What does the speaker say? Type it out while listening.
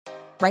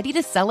Ready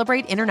to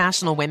celebrate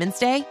International Women's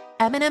Day?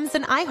 M&M's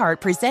and iHeart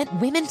present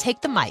Women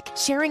Take the Mic,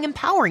 sharing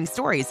empowering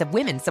stories of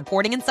women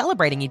supporting and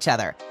celebrating each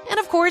other. And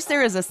of course,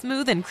 there is a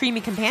smooth and creamy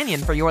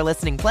companion for your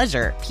listening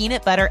pleasure,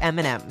 peanut butter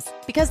M&M's.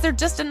 Because they're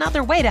just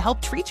another way to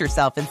help treat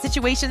yourself in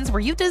situations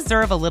where you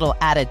deserve a little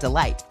added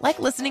delight, like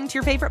listening to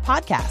your favorite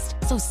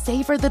podcast. So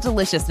savor the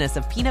deliciousness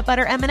of peanut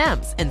butter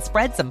M&M's and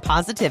spread some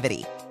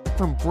positivity.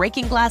 From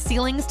breaking glass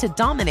ceilings to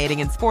dominating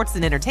in sports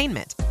and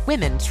entertainment,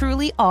 women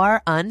truly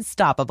are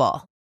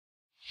unstoppable.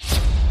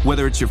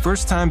 Whether it's your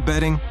first time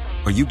betting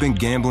or you've been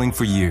gambling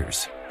for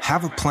years,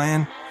 have a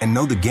plan and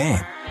know the game.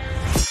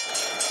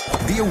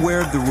 Be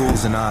aware of the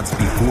rules and odds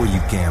before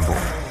you gamble.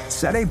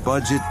 Set a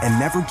budget and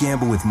never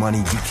gamble with money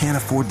you can't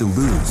afford to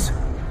lose.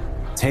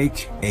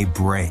 Take a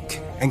break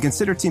and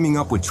consider teaming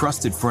up with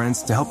trusted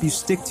friends to help you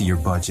stick to your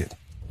budget.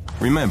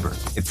 Remember,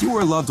 if you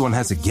or a loved one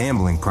has a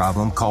gambling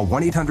problem, call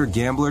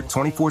 1-800-GAMBLER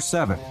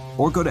 24/7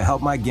 or go to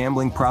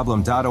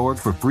helpmygamblingproblem.org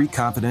for free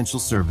confidential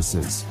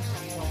services.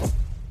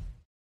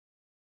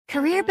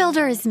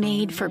 CareerBuilder is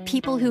made for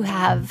people who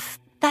have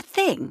that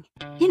thing.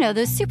 You know,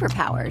 those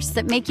superpowers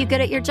that make you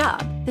good at your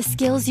job, the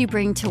skills you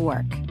bring to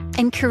work.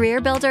 And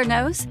CareerBuilder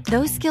knows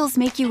those skills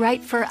make you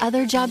right for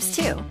other jobs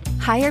too.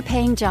 Higher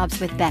paying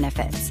jobs with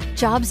benefits,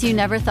 jobs you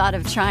never thought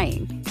of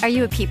trying. Are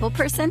you a people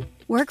person?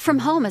 Work from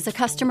home as a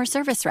customer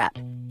service rep.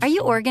 Are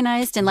you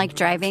organized and like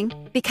driving?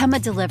 Become a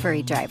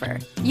delivery driver.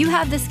 You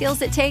have the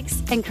skills it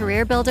takes, and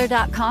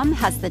CareerBuilder.com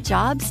has the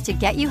jobs to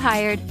get you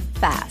hired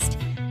fast.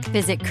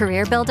 Visit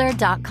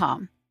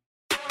CareerBuilder.com.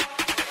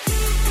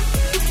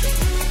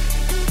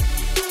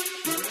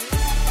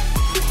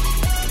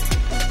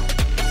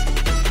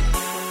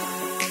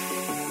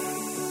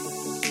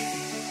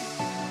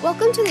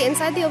 Welcome to the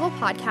Inside the Oval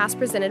podcast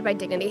presented by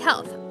Dignity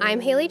Health.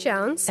 I'm Haley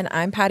Jones. And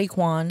I'm Patty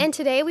Kwan. And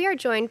today we are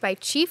joined by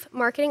Chief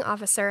Marketing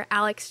Officer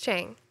Alex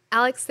Chang.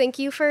 Alex, thank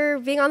you for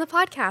being on the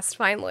podcast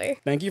finally.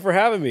 Thank you for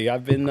having me.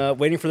 I've been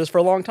waiting for this for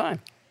a long time.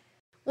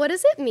 What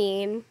does it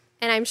mean,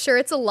 and I'm sure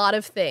it's a lot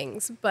of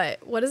things,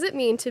 but what does it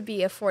mean to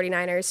be a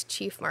 49ers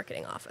Chief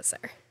Marketing Officer?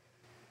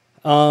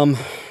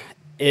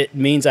 It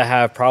means I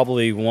have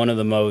probably one of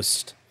the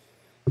most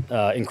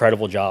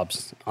incredible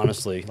jobs,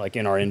 honestly, like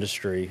in our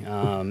industry.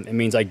 It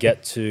means I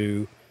get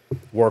to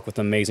work with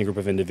an amazing group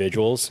of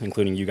individuals,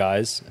 including you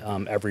guys,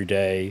 every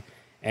day,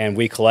 and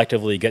we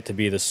collectively get to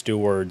be the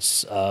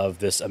stewards of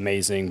this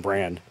amazing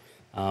brand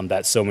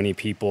that so many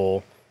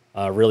people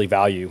really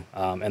value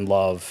and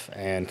love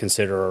and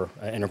consider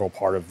an integral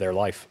part of their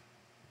life.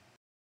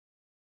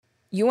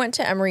 You went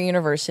to Emory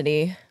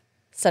University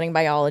studying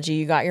biology.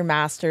 You got your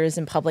master's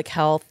in public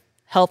health,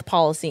 health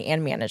policy,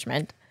 and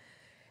management.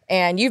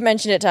 And you've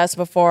mentioned it to us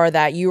before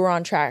that you were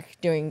on track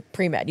doing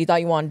pre-med. You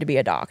thought you wanted to be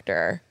a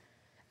doctor.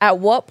 At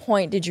what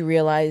point did you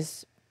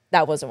realize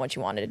that wasn't what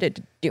you wanted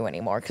to do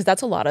anymore? Because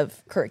that's a lot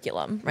of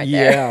curriculum right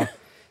there. Yeah.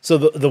 So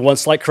the one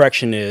slight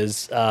correction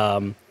is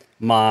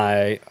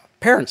my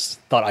parents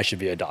thought I should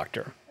be a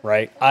doctor,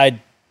 right? I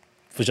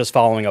was just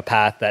following a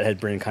path that had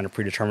been kind of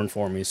predetermined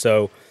for me.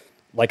 So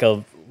like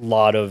a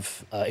lot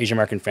of Asian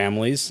American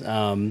families,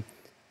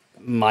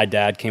 my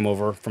dad came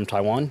over from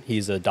Taiwan.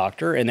 He's a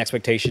doctor, and the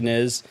expectation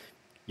is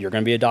you're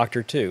going to be a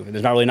doctor too. And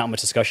there's not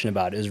much discussion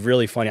about it. It was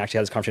really funny. I actually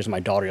had this conversation with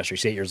my daughter yesterday.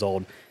 She's 8 years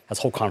old. I had this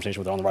whole conversation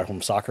with her on the ride home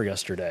from soccer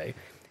yesterday.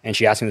 And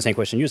she asked me the same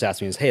question you just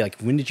asked me is, hey, like,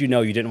 when did you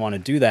know you didn't want to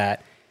do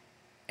that?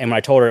 And when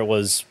I told her it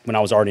was when I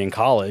was already in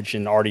college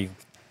and already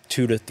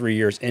 2 to 3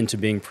 years into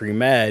being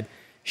pre-med,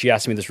 she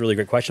asked me this really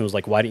great question. It was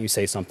like, why didn't you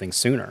say something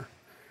sooner?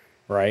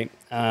 Right?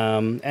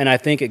 And I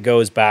think it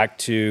goes back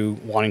to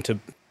wanting to,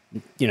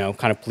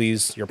 kind of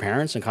please your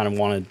parents and kind of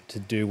wanted to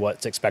do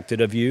what's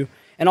expected of you.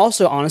 And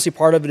also, honestly,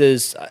 part of it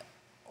is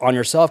on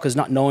yourself because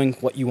not knowing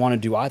what you want to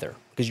do either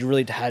because you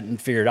really hadn't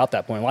figured it out at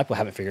that point. A lot of people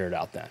haven't figured it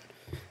out then.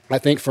 I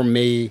think for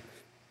me,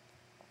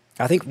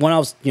 when I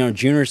was,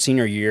 junior,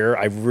 senior year,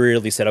 I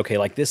really said, okay,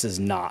 like this is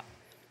not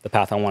the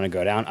path I want to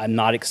go down. I'm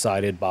not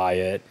excited by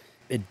it.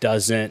 It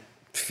doesn't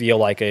feel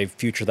like a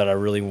future that I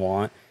really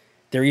want.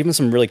 There are even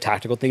some really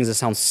tactical things that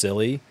sound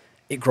silly.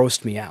 It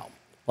grossed me out.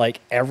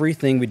 Like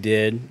everything we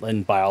did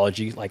in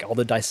biology, like all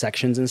the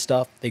dissections and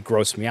stuff, they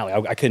grossed me out.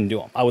 Like, I couldn't do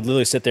them. I would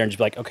literally sit there and just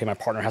be like, okay, my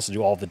partner has to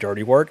do all the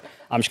dirty work.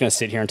 I'm just going to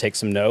sit here and take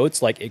some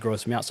notes. Like it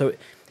grossed me out. So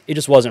it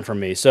just wasn't for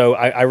me. So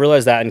I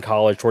realized that in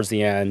college towards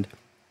the end,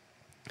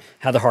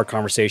 had the hard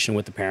conversation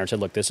with the parents, said,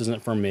 look, this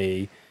isn't for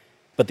me.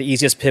 But the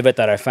easiest pivot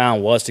that I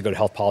found was to go to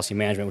health policy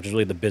management, which is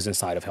really the business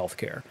side of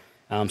healthcare.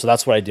 So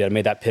that's what I did. I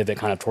made that pivot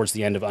kind of towards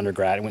the end of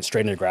undergrad and went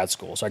straight into grad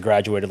school. So I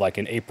graduated like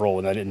in April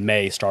and then in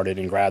May started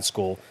in grad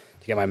school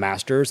to get my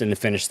master's and to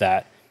finish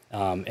that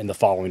in the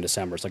following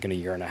December. It's like in a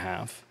year and a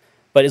half.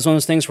 But it's one of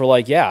those things where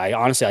like, yeah,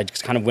 I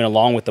just kind of went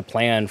along with the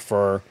plan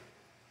for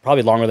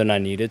probably longer than I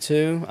needed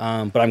to.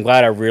 But I'm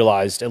glad I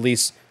realized at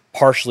least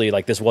partially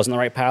like this wasn't the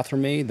right path for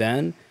me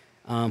then.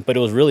 But it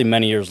was really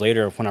many years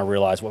later when I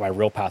realized what my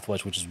real path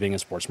was, which is being in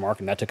sports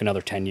marketing. That took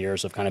another 10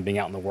 years of kind of being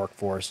out in the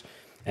workforce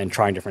and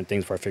trying different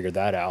things before I figured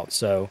that out.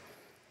 So,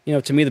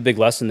 to me, the big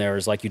lesson there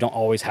is like you don't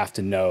always have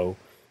to know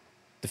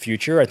the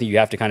future. I think you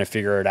have to kind of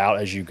figure it out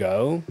as you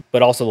go.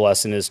 But also the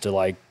lesson is to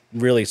like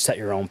really set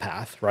your own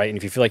path, right? And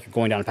if you feel like you're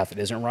going down a path that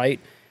isn't right,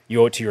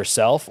 you owe it to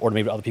yourself, or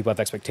maybe other people have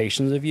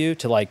expectations of you,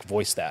 to like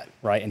voice that,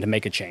 right? And to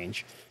make a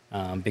change.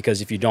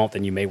 Because if you don't,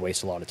 then you may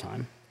waste a lot of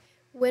time.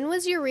 When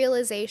was your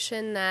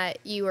realization that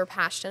you were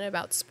passionate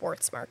about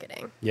sports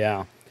marketing?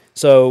 Yeah.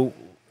 So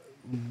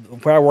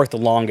where I worked the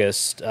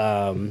longest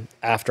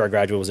after I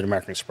graduated was at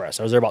American Express.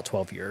 I was there about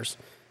 12 years.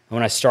 And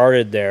when I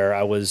started there,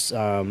 I was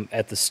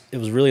it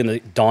was really in the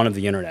dawn of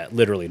the internet,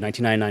 literally,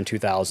 1999,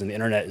 2000. The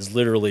internet is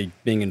literally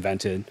being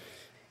invented.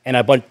 And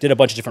I did a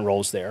bunch of different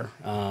roles there.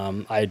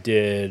 I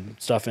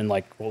did stuff in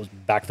like what was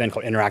back then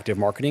called interactive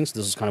marketing. So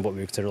this is kind of what we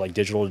consider like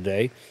digital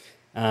today.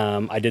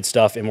 I did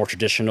stuff in more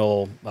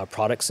traditional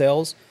product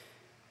sales.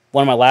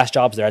 One of my last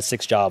jobs there, I had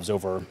 6 jobs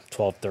over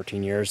 12,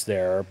 13 years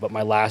there, but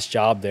my last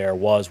job there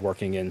was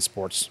working in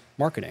sports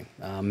marketing,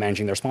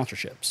 managing their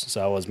sponsorships.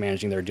 So I was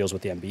managing their deals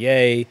with the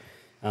NBA,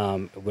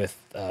 with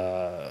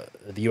the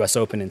US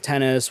Open in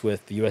tennis,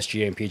 with the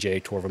USGA and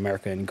PGA Tour of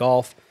America in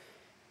golf.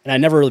 And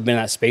I'd never really been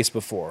in that space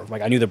before.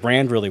 Like I knew the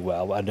brand really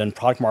well. I'd done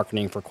product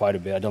marketing for quite a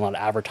bit. I'd done a lot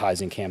of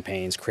advertising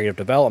campaigns, creative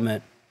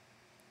development.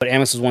 But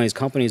Amex is one of these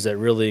companies that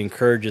really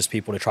encourages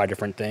people to try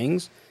different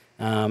things.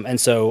 And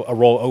so a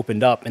role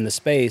opened up in the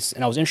space,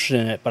 and I was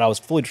interested in it, but I was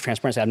fully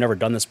transparent. I've never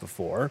done this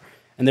before,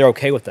 and they're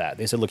okay with that.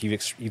 They said, look,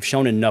 you've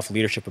shown enough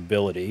leadership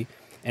ability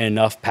and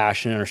enough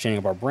passion and understanding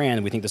of our brand,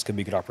 and we think this could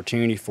be a good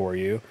opportunity for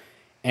you.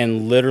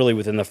 And literally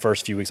within the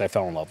first few weeks, I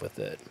fell in love with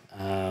it.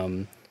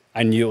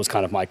 I knew it was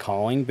kind of my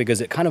calling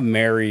because it kind of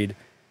married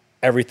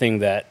everything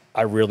that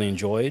I really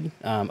enjoyed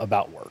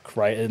about work,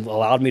 right? It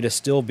allowed me to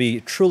still be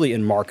truly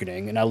in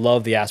marketing. And I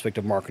love the aspect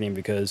of marketing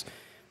because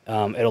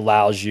it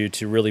allows you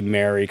to really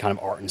marry kind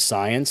of art and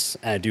science.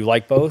 And I do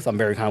like both. I'm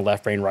very kind of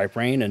left brain, right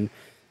brain.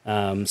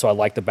 And so I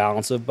like the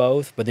balance of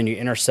both. But then you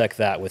intersect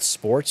that with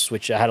sports,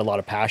 which I had a lot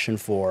of passion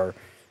for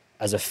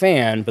as a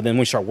fan. But then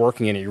when you start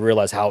working in it, you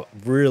realize how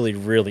really,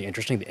 really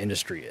interesting the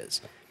industry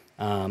is.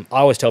 I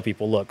always tell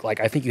people, look,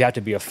 like I think you have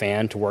to be a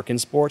fan to work in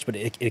sports, but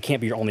it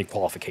can't be your only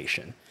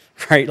qualification.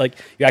 Right? Like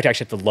you actually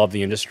have to love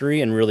the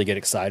industry and really get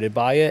excited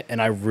by it.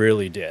 And I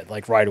really did,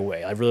 like right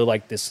away. I really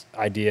liked this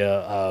idea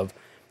of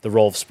the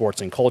role of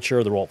sports in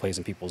culture, the role it plays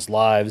in people's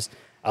lives.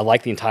 I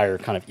like the entire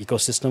kind of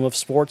ecosystem of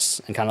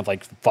sports and kind of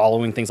like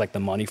following things like the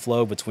money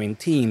flow between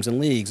teams and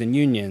leagues and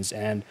unions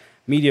and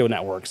media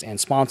networks and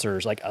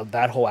sponsors. Like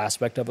that whole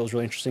aspect of it was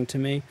really interesting to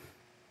me,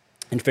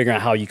 and figuring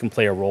out how you can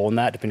play a role in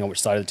that depending on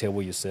which side of the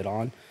table you sit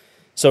on.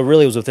 So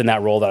really it was within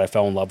that role that I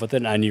fell in love with it.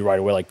 And I knew right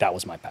away, like that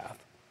was my path.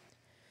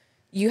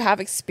 You have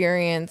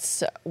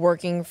experience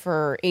working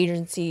for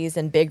agencies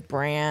and big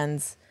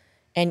brands,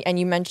 and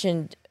you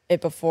mentioned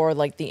it before,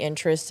 like the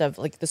interest of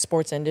like the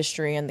sports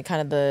industry and the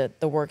kind of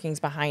the workings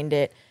behind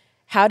it.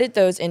 How did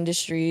those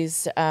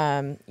industries,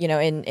 in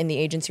the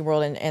agency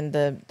world and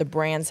the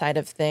brand side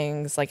of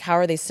things, like how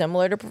are they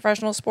similar to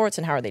professional sports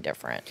and how are they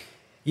different?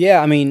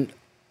 Yeah, I mean,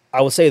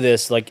 I will say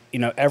this, like,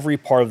 every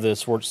part of the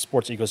sports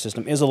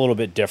ecosystem is a little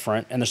bit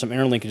different, and there's some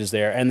interlinkages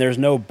there, and there's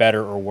no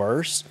better or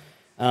worse.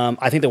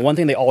 I think the one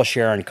thing they all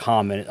share in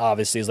common,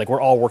 obviously, is like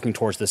we're all working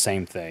towards the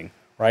same thing,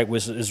 right?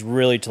 Which is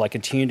really to like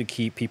continue to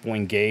keep people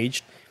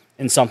engaged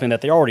in something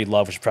that they already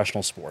love, which is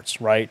professional sports,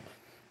 right?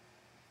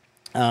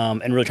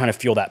 And really trying to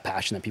feel that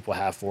passion that people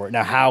have for it.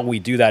 Now, how we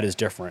do that is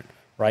different,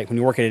 right? When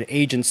you work at an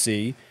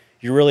agency,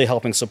 you're really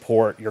helping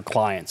support your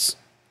clients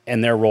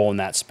and their role in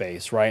that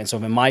space, right? And so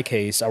in my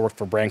case, I worked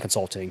for brand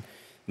consulting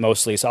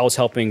mostly. So I was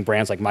helping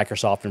brands like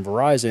Microsoft and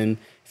Verizon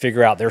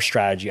figure out their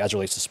strategy as it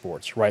relates to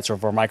sports, right? So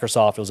for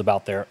Microsoft, it was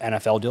about their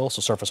NFL deal,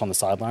 so Surface on the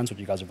Sidelines, which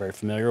you guys are very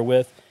familiar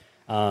with.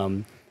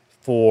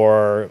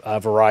 For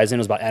Verizon, it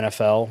was about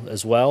NFL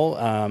as well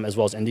as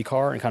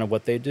IndyCar and kind of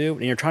what they do.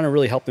 And you're trying to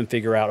really help them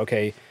figure out,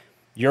 okay,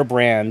 your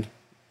brand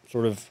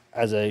sort of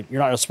you're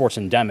not a sports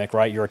endemic,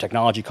 right? You're a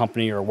technology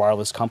company or a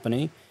wireless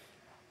company,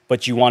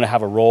 but you want to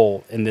have a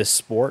role in this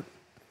sport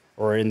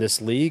or in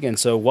this league. And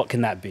so what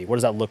can that be? What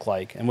does that look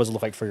like? And what does it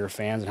look like for your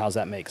fans? And how does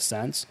that make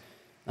sense?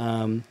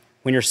 When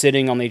you're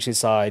sitting on the agency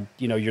side,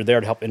 you're there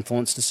to help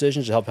influence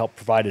decisions, to help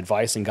provide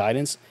advice and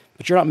guidance,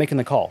 but you're not making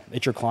the call.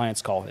 It's your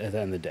client's call at the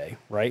end of the day,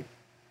 right?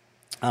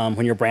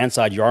 When you're brand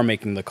side, you are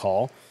making the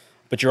call,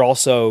 but you're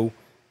also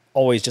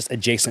always just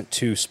adjacent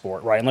to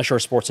sport, right? Unless you're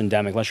a sports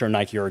endemic, unless you're a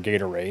Nike or a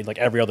Gatorade, like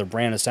every other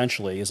brand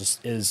essentially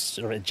is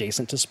sort of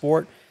adjacent to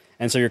sport.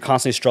 And so you're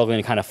constantly struggling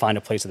to kind of find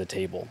a place at the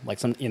table,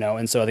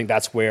 and so I think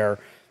that's where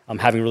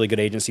having really good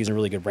agencies and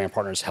really good brand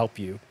partners help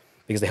you,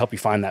 because they help you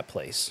find that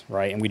place,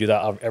 right? And we do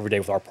that every day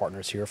with our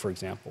partners here, for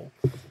example.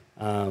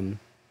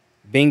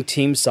 Being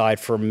team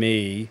side for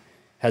me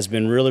has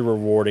been really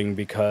rewarding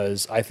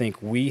because I think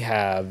we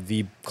have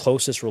the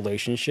closest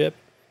relationship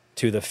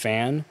to the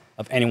fan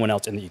of anyone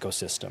else in the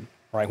ecosystem,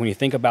 right? When you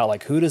think about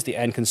like who does the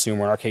end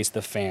consumer, in our case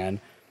the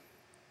fan,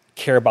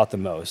 care about the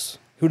most?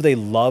 Who do they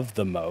love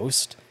the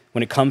most?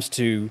 When it comes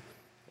to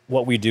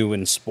what we do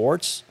in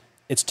sports,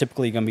 it's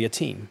typically going to be a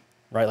team,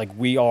 right? Like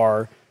we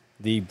are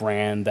the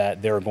brand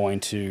that they're going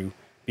to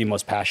be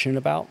most passionate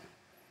about.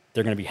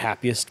 they're going to be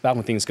happiest about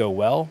when things go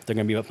well. They're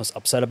going to be most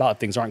upset about if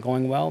things aren't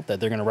going well, that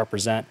they're going to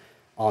represent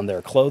on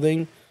their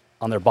clothing,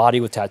 on their body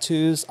with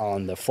tattoos,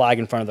 on the flag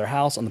in front of their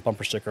house, on the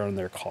bumper sticker on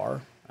their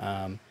car.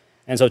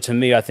 And so to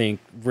me, I think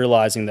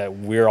realizing that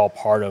we're all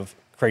part of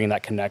creating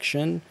that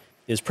connection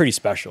is pretty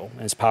special,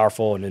 and it's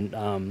powerful, and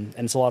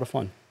it's a lot of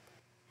fun.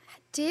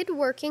 Did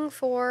working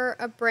for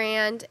a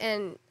brand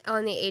and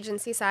on the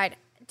agency side,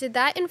 did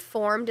that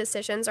inform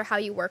decisions or how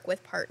you work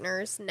with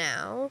partners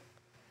now?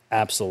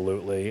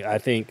 Absolutely. I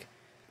think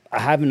I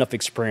have enough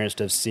experience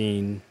to have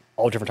seen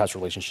all different types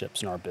of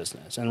relationships in our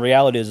business. And the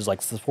reality is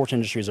like the sports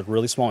industry is a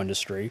really small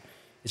industry.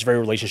 It's very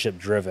relationship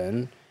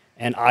driven.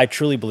 And I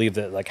truly believe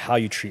that like how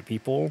you treat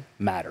people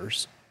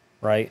matters,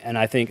 right? And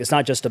I think it's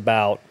not just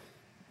about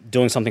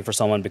doing something for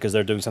someone because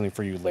they're doing something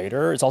for you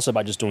later. It's also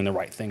about just doing the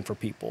right thing for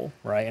people,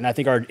 right? And I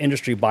think our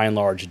industry by and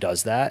large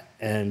does that.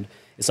 And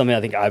it's something I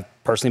think I've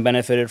personally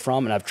benefited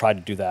from, and I've tried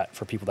to do that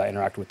for people that I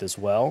interact with as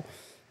well.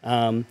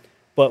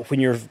 But when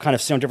you're kind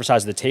of sitting on different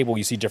sides of the table,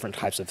 you see different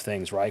types of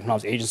things, right? When I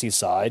was agency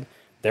side,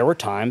 there were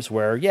times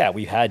where, yeah,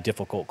 we had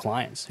difficult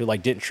clients who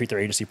like didn't treat their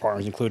agency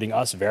partners, including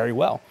us, very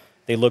well.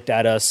 They looked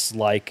at us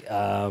like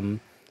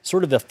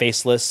sort of the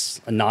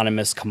faceless,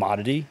 anonymous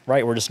commodity,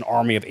 right? We're just an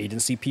army of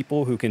agency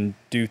people who can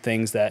do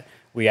things that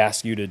we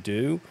ask you to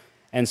do.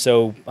 And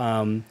so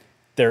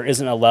there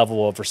isn't a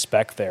level of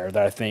respect there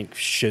that I think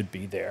should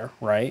be there,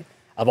 right?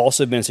 I've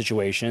also been in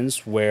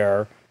situations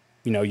where,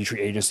 you know, you treat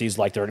agencies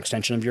like they're an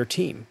extension of your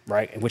team,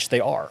 right? In which they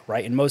are,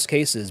 right? In most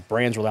cases,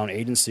 brands rely on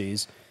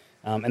agencies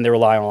and they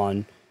rely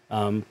on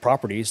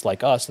properties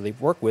like us that they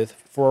work with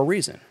for a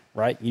reason,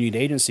 right? You need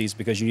agencies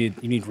because you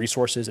need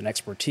resources and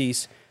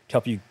expertise to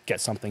help you get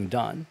something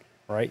done,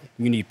 right?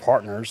 You need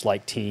partners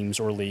like teams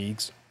or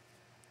leagues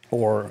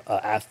or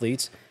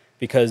athletes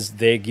because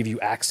they give you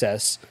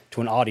access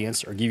to an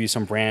audience or give you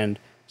some brand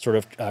sort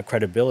of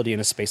credibility in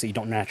a space that you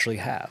don't naturally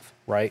have,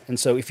 right? And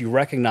so if you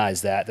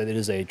recognize that it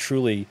is a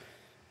truly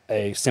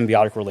a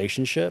symbiotic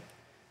relationship,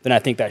 then I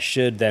think that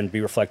should then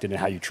be reflected in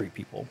how you treat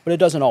people. But it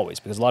doesn't always,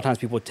 because a lot of times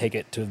people take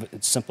it to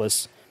its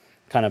simplest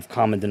kind of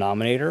common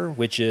denominator,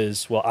 which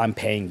is, well, I'm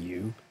paying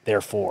you,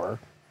 therefore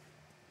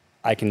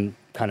I can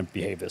kind of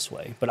behave this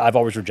way. But I've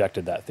always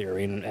rejected that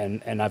theory,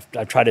 and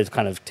I've tried to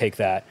kind of take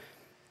that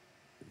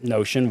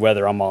notion,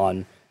 whether I'm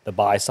on the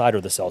buy side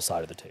or the sell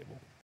side of the table.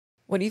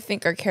 What do you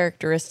think are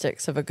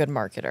characteristics of a good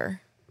marketer?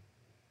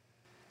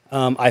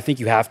 I think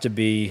you have to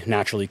be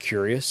naturally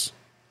curious.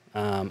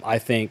 I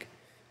think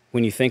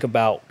when you think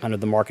about kind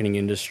of the marketing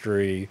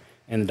industry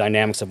and the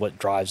dynamics of what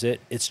drives it,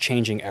 it's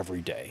changing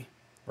every day,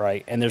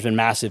 right? And there's been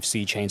massive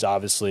sea change,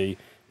 obviously,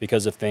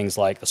 because of things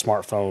like the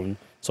smartphone,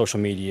 social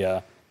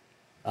media,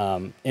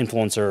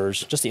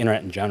 influencers, just the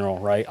internet in general,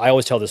 right? I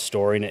always tell this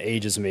story, and it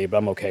ages me, but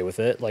I'm okay with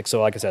it. Like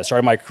I said, I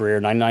started my career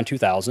in 99,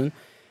 2000.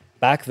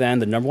 Back then,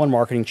 the number one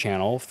marketing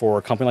channel for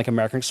a company like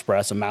American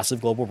Express, a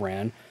massive global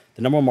brand,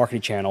 the number one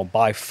marketing channel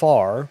by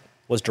far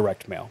was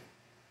direct mail.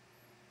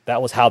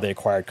 That was how they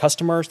acquired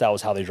customers. That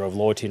was how they drove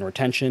loyalty and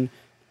retention.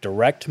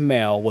 Direct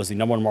mail was the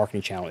number one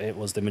marketing channel. It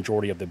was the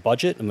majority of the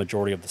budget, the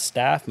majority of the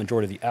staff,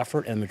 majority of the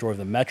effort, and the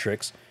majority of the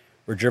metrics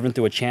were driven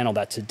through a channel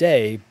that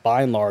today,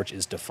 by and large,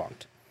 is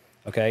defunct.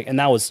 Okay, and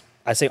that was,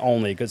 I say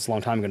only because it's a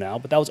long time ago now,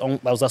 but that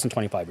was less than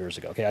 25 years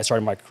ago. Okay, I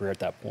started my career at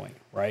that point,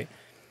 right?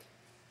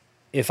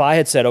 If I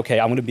had said, okay,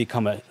 I'm going to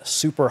become a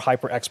super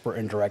hyper expert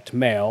in direct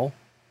mail,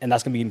 and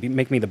that's going to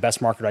make me the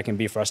best marketer I can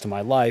be for the rest of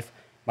my life,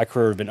 my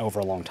career would have been over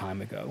a long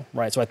time ago,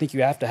 right? So I think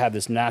you have to have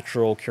this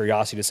natural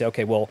curiosity to say,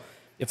 okay, well,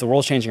 if the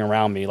world's changing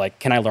around me, like,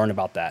 can I learn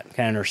about that?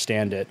 Can I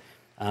understand it?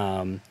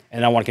 And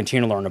I want to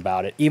continue to learn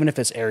about it, even if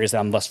it's areas that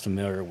I'm less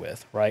familiar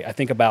with, right? I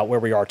think about where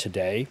we are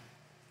today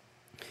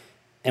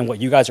and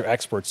what you guys are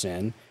experts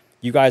in.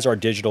 You guys are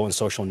digital and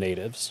social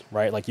natives,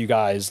 right? Like, you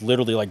guys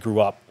literally like grew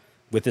up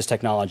with this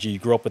technology. You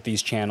grew up with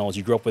these channels.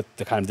 You grew up with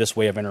the kind of this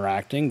way of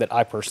interacting that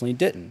I personally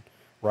didn't,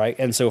 right?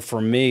 And so for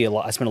me,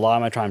 I spent a lot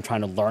of my time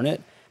trying to learn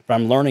it, but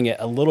I'm learning it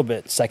a little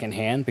bit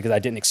secondhand because I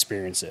didn't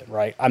experience it,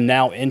 right? I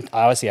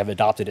obviously have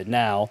adopted it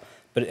now,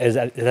 but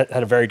it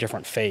had a very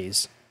different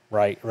phase,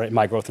 right?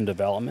 My growth and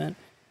development,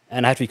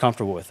 and I have to be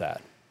comfortable with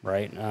that,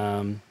 right?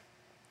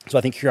 So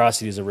I think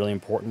curiosity is a really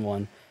important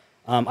one.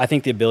 I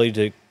think the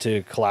ability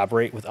to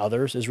collaborate with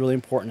others is really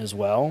important as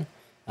well.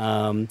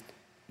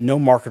 No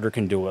marketer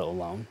can do it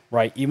alone,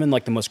 right? Even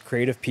like the most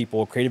creative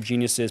people, creative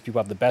geniuses, people who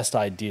have the best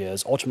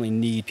ideas, ultimately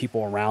need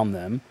people around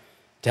them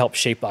to help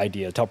shape the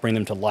idea, to help bring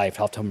them to life,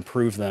 help to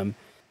improve them.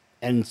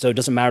 And so it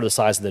doesn't matter the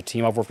size of the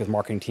team. I've worked with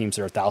marketing teams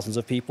that are thousands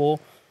of people.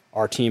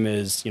 Our team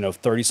is,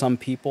 30-some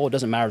people. It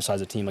doesn't matter the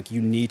size of the team. Like,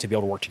 you need to be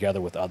able to work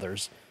together with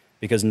others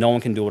because no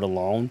one can do it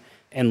alone.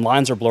 And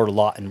lines are blurred a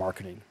lot in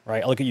marketing,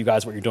 right? I look at you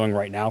guys, what you're doing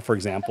right now, for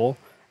example,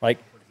 like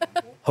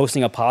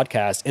hosting a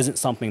podcast isn't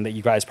something that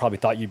you guys probably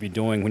thought you'd be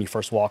doing when you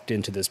first walked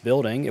into this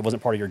building. It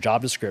wasn't part of your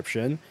job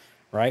description,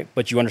 right?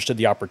 But you understood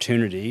the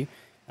opportunity.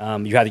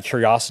 You had the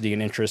curiosity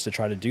and interest to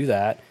try to do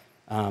that,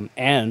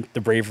 and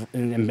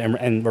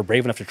we're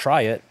brave enough to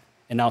try it.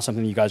 And now it's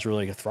something you guys are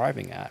really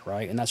thriving at,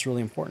 right? And that's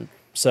really important.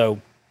 So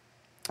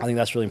I think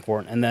that's really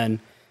important. And then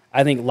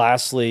I think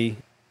lastly,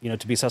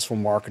 to be a successful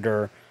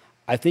marketer,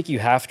 I think you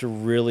have to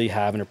really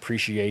have an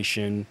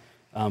appreciation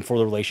for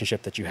the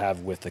relationship that you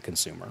have with the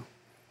consumer,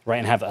 right?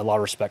 And have a lot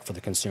of respect for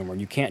the consumer.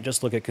 You can't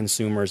just look at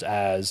consumers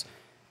as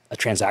a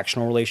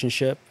transactional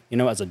relationship,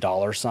 as a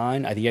dollar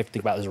sign. I think you have to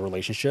think about it as a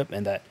relationship,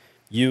 and that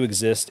you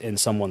exist in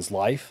someone's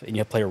life and you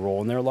have to play a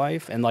role in their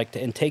life, and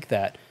and take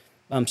that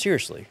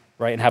seriously,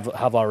 right? And have a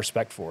lot of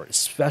respect for it,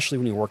 especially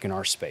when you work in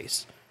our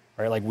space,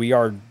 right? Like, we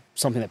are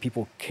something that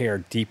people care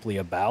deeply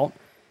about.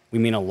 We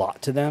mean a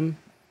lot to them.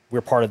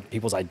 We're part of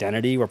people's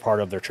identity. We're part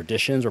of their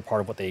traditions. We're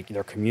part of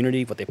their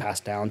community, what they pass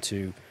down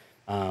to,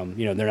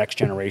 their next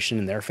generation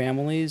and their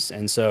families.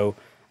 And so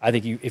I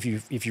think if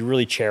you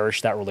really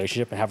cherish that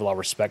relationship and have a lot of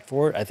respect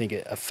for it, I think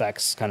it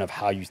affects kind of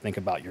how you think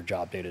about your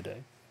job day to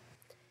day.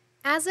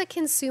 As a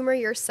consumer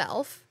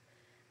yourself,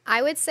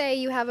 I would say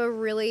you have a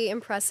really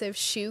impressive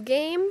shoe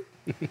game.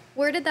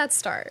 Where did that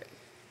start?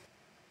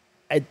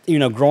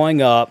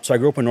 Growing up, so I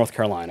grew up in North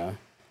Carolina,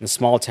 in a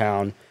small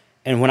town.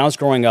 And when I was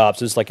growing up,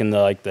 so this is like in the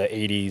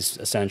 80s,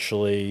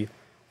 essentially,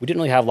 we didn't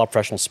really have a lot of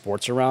professional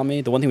sports around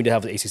me. The one thing we did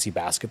have was ACC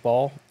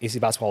basketball.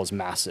 ACC basketball was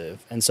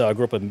massive. And so I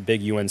grew up a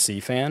big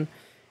UNC fan.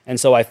 And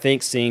so I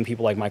think seeing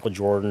people like Michael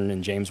Jordan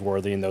and James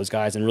Worthy and those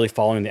guys, and really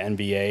following the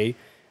NBA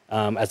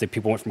as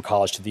people went from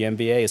college to the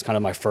NBA, is kind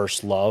of my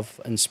first love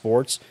in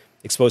sports.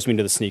 Exposed me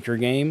to the sneaker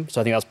game.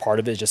 So I think that's part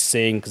of it, is just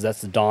seeing, because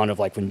that's the dawn of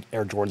when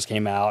Air Jordans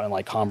came out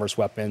and Converse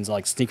weapons,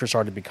 and sneakers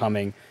started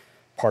becoming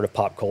part of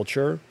pop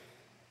culture.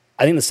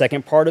 I think the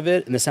second part of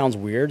it, and this sounds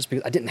weird, is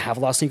because I didn't have a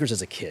lot of sneakers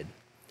as a kid.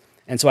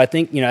 And so I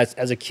think,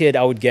 as a kid,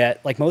 I would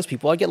get, like most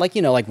people, I'd get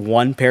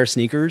one pair of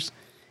sneakers.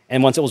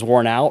 And once it was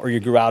worn out or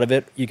you grew out of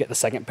it, you get the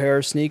second pair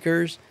of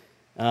sneakers.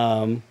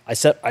 I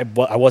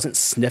wasn't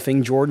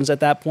sniffing Jordans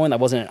at that point. That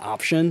wasn't an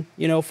option,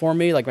 for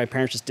me. My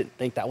parents just didn't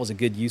think that was a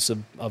good use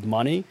of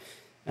money.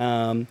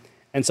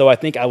 And so I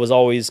think I was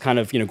always kind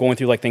of, going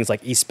through things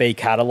like East Bay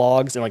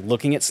catalogs and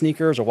looking at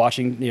sneakers, or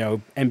watching,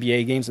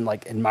 NBA games and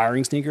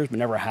admiring sneakers, but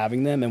never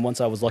having them. And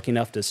once I was lucky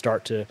enough to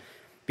start to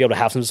be able to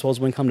have some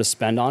disposable income to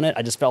spend on it,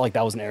 I just felt like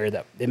that was an area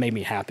that it made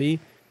me happy,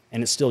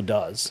 and it still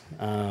does.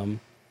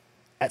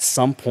 At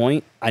some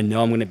point, I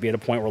know I'm going to be at a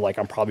point where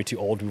I'm probably too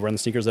old to be wearing the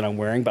sneakers that I'm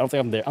wearing, but I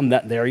don't think I'm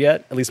not there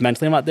yet. At least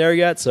mentally, I'm not there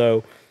yet.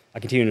 So I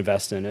continue to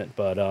invest in it.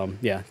 But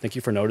thank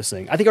you for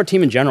noticing. I think our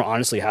team in general,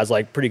 honestly, has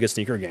pretty good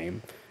sneaker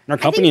game. And our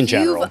company in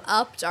general. You've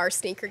upped our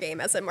sneaker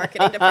game as a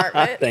marketing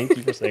department. Thank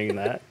you for saying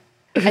that.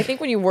 I think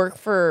when you work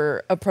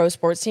for a pro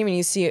sports team and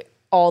you see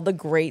all the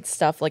great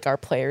stuff our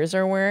players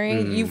are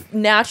wearing, you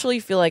naturally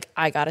feel like,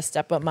 I got to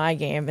step up my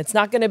game. It's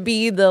not going to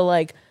be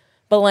the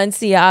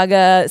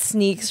Balenciaga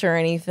sneaks or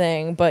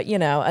anything, but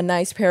a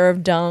nice pair of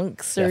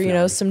Dunks or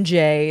Definitely. Some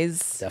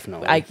J's.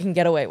 Definitely, I can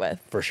get away with.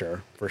 For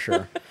sure.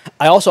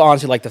 I also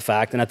honestly like the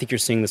fact, and I think you're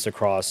seeing this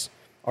across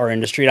our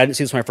industry, and I didn't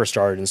see this when I first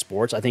started in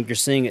sports. I think you're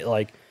seeing it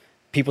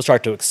people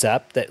start to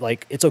accept that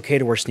it's okay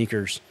to wear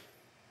sneakers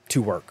to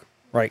work,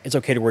 right? It's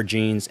okay to wear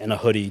jeans and a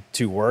hoodie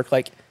to work.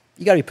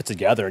 You got to be put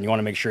together, and you want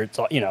to make sure it's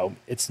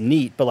it's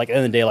neat. But at the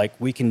end of the day,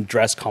 we can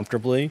dress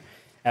comfortably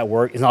at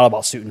work. It's not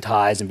about suit and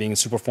ties and being a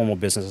super formal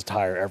business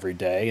attire every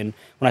day. And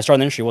when I started in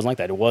the industry, it wasn't like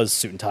that. It was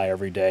suit and tie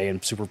every day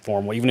and super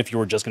formal, even if you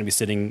were just going to be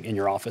sitting in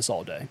your office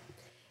all day.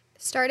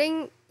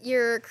 Starting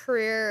your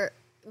career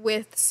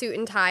with suit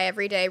and tie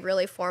every day,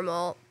 really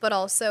formal, but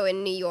also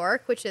in New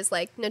York, which is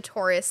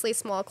notoriously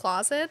small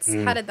closets.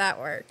 How did that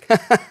work?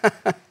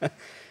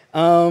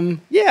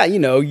 Yeah,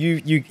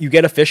 you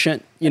get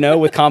efficient,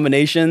 with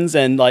combinations,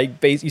 and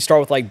you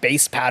start with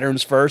base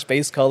patterns first,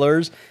 base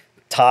colors,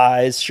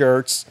 ties,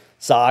 shirts,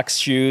 socks,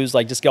 shoes,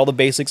 just get all the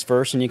basics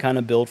first, and you kind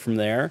of build from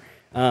there.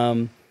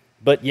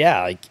 But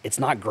yeah, it's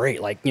not great.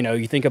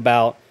 You think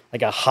about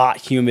a hot,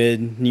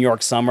 humid New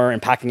York summer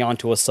and packing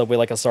onto a subway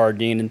like a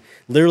sardine, and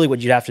literally what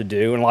you'd have to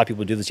do, and a lot of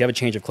people do this, you have a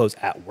change of clothes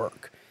at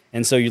work.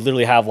 And so you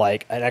literally have an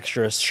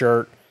extra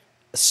shirt,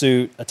 a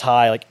suit, a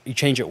tie, you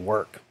change at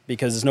work,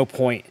 because there's no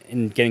point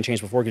in getting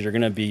changed before, because you're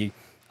going to be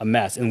a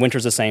mess. And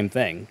winter's the same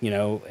thing,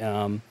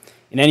 in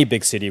any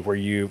big city where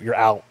you're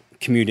out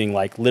commuting,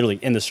 literally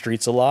in the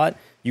streets a lot,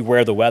 you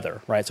wear the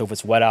weather, right? So if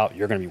it's wet out,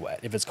 you're going to be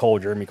wet. If it's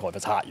cold, you're going to be cold. If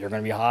it's hot, you're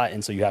going to be hot.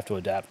 And so you have to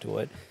adapt to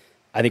it.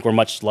 I think we're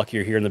much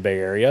luckier here in the Bay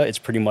Area. It's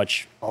pretty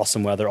much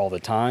awesome weather all the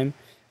time.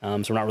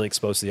 So we're not really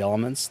exposed to the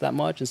elements that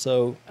much. And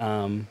so,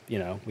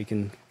 we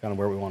can kind of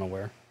wear what we want to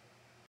wear.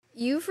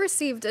 You've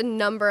received a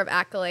number of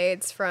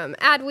accolades from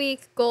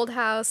Adweek, Gold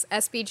House,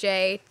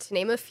 SBJ, to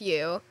name a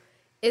few.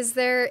 Is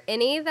there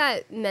any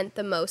that meant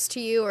the most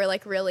to you, or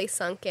really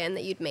sunk in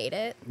that you'd made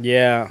it?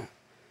 Yeah.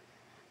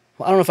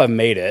 Well, I don't know if I've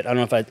made it. I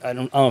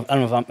don't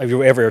know if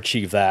you ever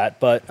achieved that,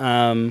 but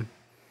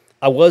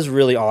I was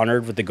really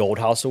honored with the Gold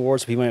House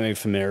Awards. People may be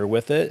familiar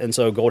with it. And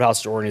so Gold House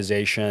is an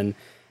organization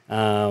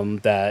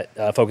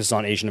that focuses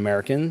on Asian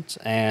Americans,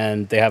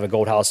 and they have a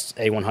Gold House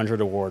A100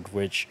 award,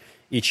 which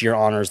each year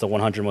honors the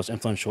 100 most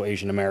influential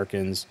Asian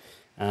Americans.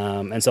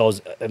 And so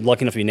I'm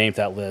lucky enough to be named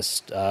to that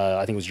list.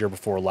 I think it was year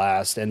before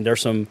last. And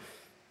there's some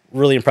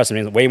really impressive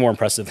names, way more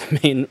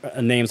impressive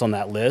names on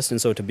that list.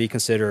 And so to be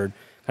considered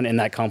kind of in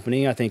that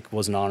company, I think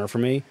was an honor for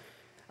me.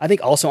 I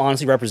think also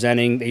honestly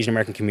representing the Asian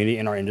American community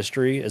in our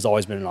industry has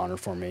always been an honor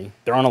for me.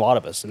 There aren't a lot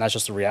of us, and that's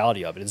just the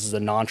reality of it. This is a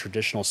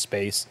non-traditional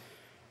space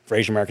for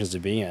Asian Americans to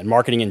be in.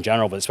 Marketing in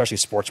general, but especially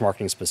sports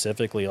marketing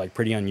specifically, like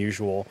pretty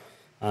unusual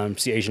to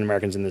see Asian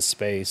Americans in this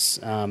space.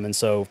 And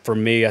so for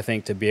me, I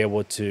think to be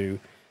able to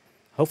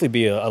hopefully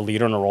be a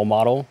leader and a role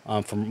model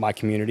for my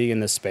community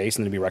in this space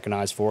and to be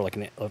recognized for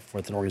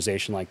with an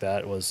organization like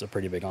that was a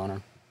pretty big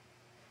honor.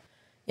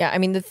 Yeah, I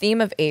mean, the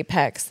theme of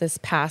Apex this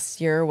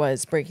past year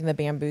was breaking the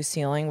bamboo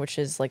ceiling, which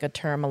is like a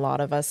term a lot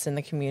of us in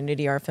the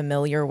community are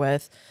familiar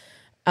with.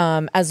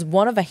 As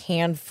one of a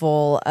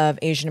handful of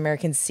Asian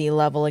American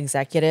C-level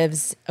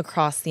executives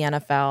across the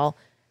NFL,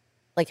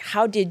 like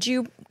how did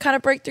you kind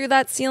of break through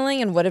that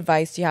ceiling, and what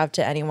advice do you have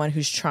to anyone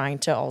who's trying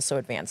to also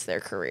advance their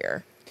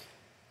career?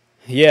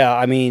 Yeah,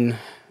 I mean,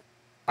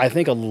 I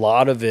think a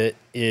lot of it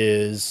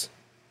is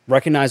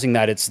recognizing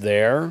that it's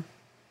there,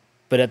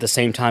 but at the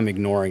same time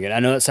ignoring it. I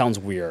know that sounds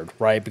weird,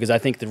 right? Because I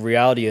think the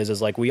reality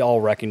is like we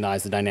all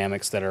recognize the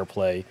dynamics that are at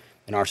play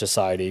in our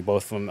society,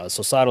 both from a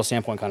societal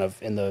standpoint, kind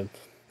of in the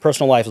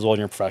personal life as well as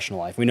in your professional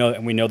life. We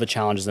know the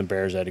challenges and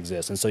barriers that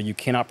exist, and so you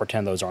cannot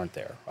pretend those aren't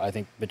there. I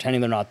think pretending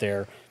they're not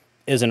there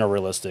isn't a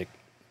realistic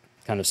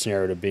kind of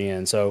scenario to be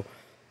in. So,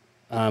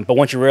 but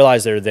once you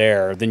realize they're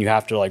there, then you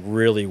have to like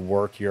really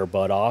work your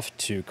butt off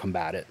to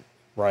combat it,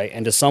 right?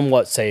 And to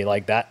somewhat say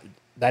like that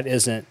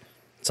isn't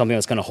something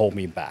that's going to hold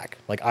me back.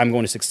 Like I'm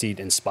going to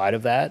succeed in spite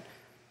of that.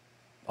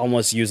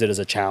 Almost use it as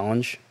a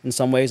challenge in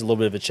some ways, a little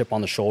bit of a chip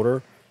on the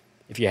shoulder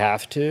if you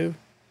have to,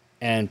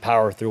 and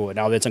power through it.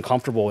 Now it's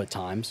uncomfortable at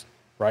times,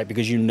 right?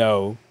 Because you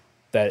know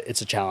that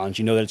it's a challenge.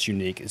 You know that it's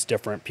unique. It's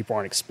different. People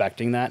aren't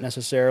expecting that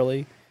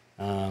necessarily.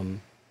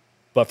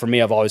 But for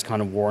me, I've always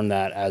kind of worn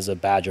that as a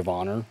badge of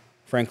honor,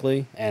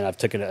 frankly, and I've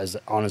taken it as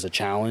a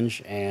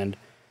challenge. And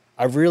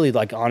I've really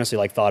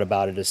honestly thought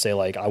about it to say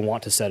I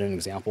want to set an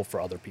example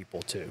for other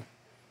people too.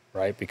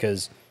 Right?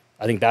 Because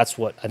I think that's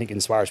what I think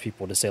inspires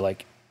people to say,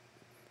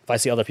 if I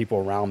see other people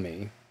around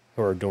me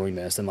who are doing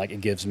this, then it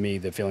gives me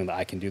the feeling that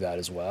I can do that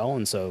as well.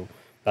 And so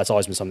that's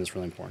always been something that's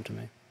really important to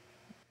me.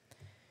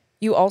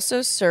 You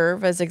also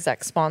serve as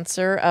exec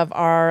sponsor of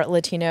our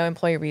Latino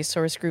Employee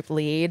Resource Group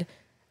lead.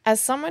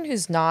 As someone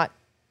who's not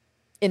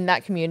in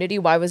that community,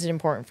 why was it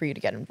important for you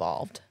to get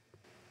involved?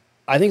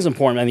 I think it's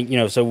important. I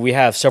think, so we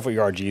have several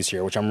ERGs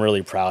here, which I'm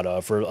really proud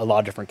of for a lot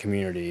of different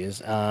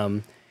communities.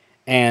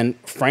 And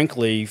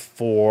frankly,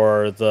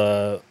 for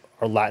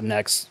our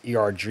Latinx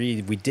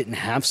ERG, we didn't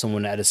have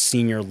someone at a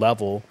senior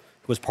level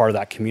who was part of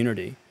that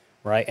community,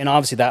 right? And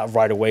obviously that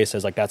right away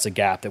says that's a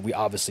gap that we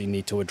obviously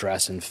need to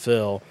address and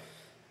fill.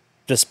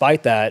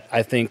 Despite that,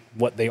 I think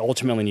what they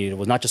ultimately needed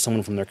was not just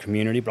someone from their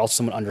community, but also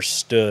someone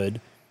understood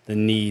the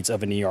needs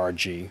of an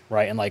ERG,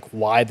 right? And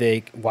why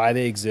they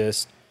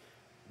exist,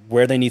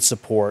 where they need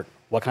support,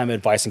 what kind of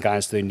advice and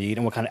guidance do they need,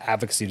 and what kind of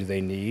advocacy do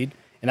they need.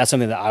 And that's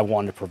something that I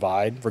wanted to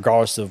provide,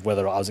 regardless of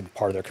whether I was a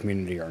part of their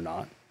community or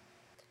not.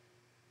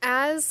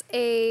 As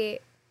a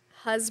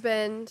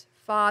husband,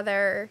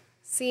 father,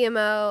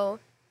 CMO,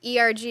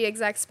 ERG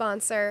exec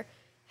sponsor,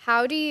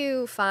 how do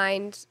you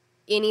find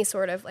any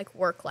sort of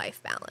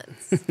work-life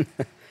balance?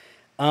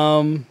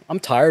 I'm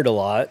tired a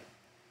lot.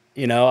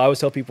 I always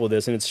tell people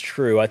this, and it's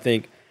true. I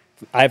think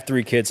I have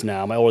 3 kids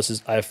now. My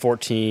oldest I have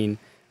 14,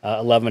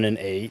 11, and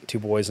 8, 2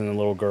 boys and a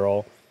little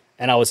girl.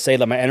 And I would say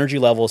that my energy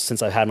level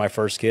since I've had my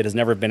first kid has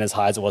never been as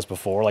high as it was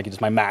before.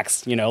 Just my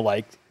max,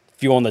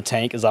 fuel in the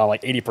tank is on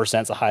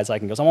 80%, as high as I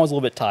can go. So I'm always a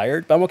little bit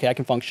tired, but I'm okay. I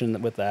can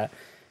function with that.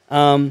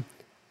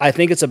 I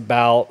think it's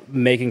about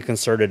making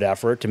concerted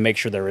effort to make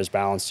sure there is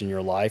balance in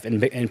your life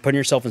and putting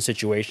yourself in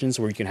situations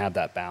where you can have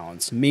that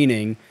balance.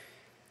 Meaning,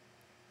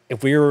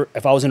 if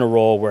I was in a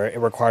role where it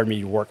required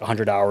me to work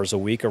 100 hours a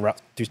week,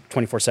 around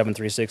 24/7,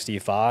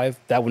 365,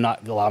 that would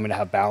not allow me to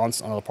have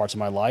balance on other parts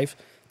of my life.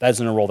 That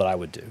isn't a role that I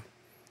would do.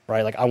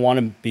 Right? I want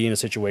to be in a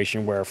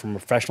situation where, from a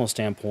professional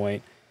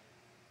standpoint,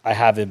 I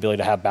have the ability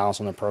to have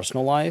balance on the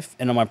personal life.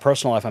 And in my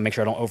personal life, I make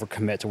sure I don't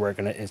overcommit to where it's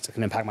going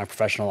to impact my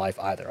professional life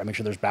either. I make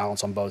sure there's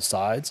balance on both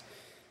sides.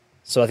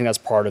 So I think that's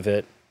part of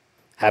it.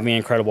 Having an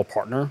incredible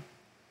partner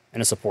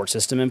and a support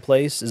system in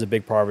place is a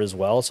big part of it as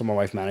well. So my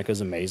wife, Manika,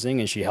 is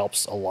amazing, and she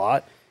helps a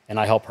lot. And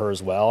I help her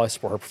as well. I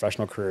support her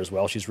professional career as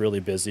well. She's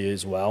really busy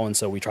as well. And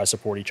so we try to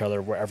support each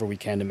other wherever we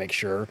can to make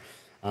sure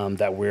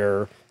that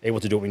we're able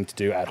to do what we need to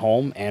do at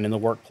home and in the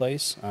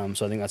workplace.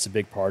 So I think that's a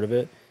big part of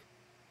it.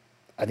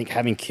 I think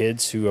having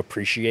kids who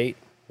appreciate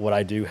what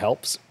I do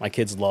helps. My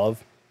kids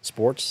love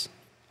sports.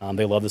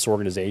 They love this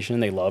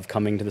organization. They love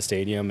coming to the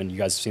stadium, and you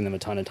guys have seen them a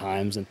ton of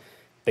times, and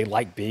they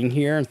like being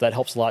here, and that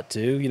helps a lot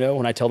too.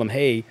 When I tell them,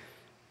 hey,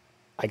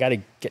 I got to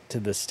get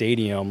to the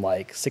stadium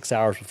 6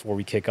 hours before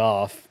we kick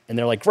off, and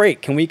they're like,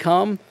 great, can we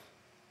come?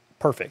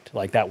 Perfect.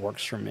 That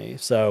works for me.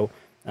 So,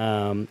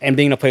 and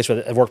being in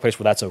a workplace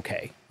where that's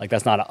okay.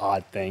 That's not an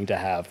odd thing to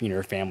have,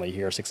 your family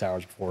here 6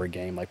 hours before a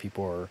game.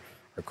 People are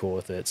cool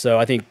with it. So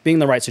I think being in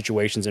the right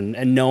situations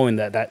and knowing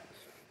that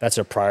that's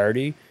a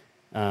priority,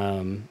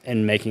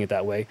 and making it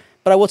that way.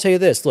 But I will tell you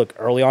this, look,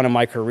 early on in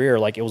my career,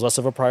 like it was less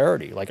of a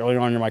priority. Like early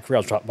on in my career, I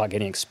was talking about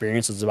getting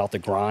experience. It was about the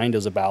grind. It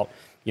was about,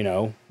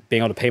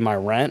 being able to pay my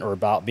rent or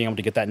about being able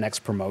to get that next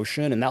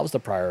promotion. And that was the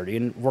priority.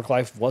 And work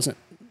life wasn't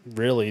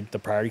really the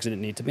priority because it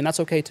didn't need to be. And that's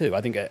okay too.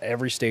 I think at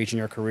every stage in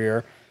your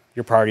career,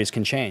 your priorities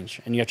can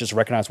change. And you have to just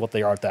recognize what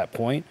they are at that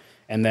point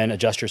and then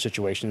adjust your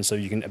situation so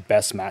you can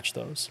best match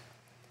those.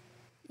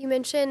 You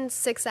mentioned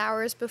 6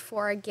 hours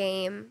before a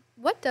game.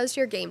 What does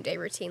your game day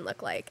routine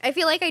look like? I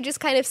feel like I just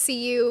kind of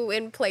see you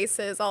in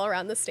places all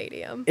around the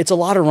stadium. It's a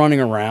lot of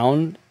running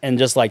around and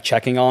just like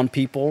checking on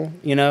people,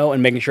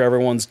 and making sure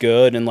everyone's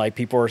good and like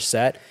people are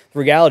set. The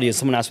reality is,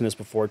 someone asked me this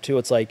before too,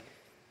 it's like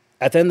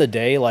at the end of the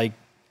day, like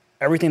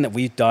everything that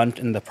we've done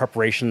in the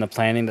preparation, the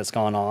planning that's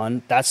gone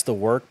on, that's the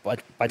work.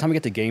 But by the time we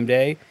get to game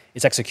day,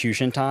 it's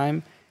execution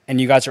time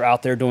and you guys are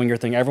out there doing your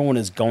thing. Everyone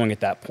is going at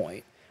that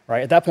point.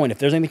 Right? At that point, if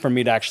there's anything for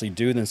me to actually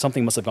do, then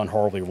something must have gone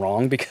horribly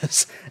wrong,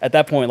 because at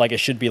that point, like it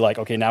should be like,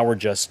 okay, now we're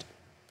just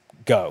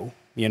go,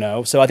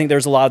 So I think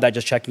there's a lot of that,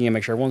 just checking in,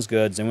 make sure everyone's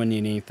good, does anyone need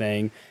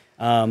anything.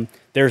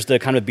 There's the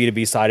kind of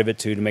B2B side of it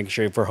too, to make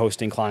sure if we're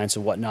hosting clients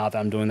and whatnot, that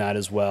I'm doing that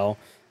as well.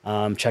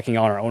 Checking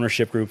on our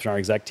ownership groups and our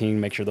exec team,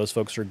 make sure those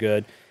folks are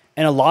good.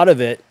 And a lot of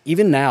it,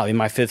 even now in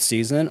my 5th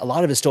season, a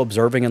lot of it's still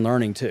observing and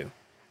learning too,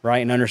 right?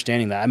 And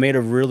understanding that. I made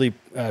a really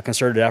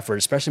concerted effort,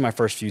 especially my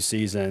first few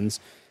seasons,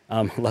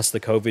 less the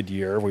COVID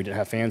year, we didn't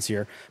have fans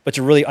here, but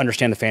to really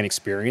understand the fan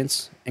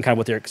experience and kind of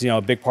what they're, because,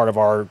 a big part of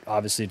our,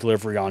 obviously,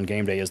 delivery on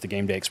game day is the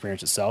game day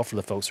experience itself for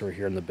the folks who are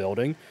here in the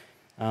building.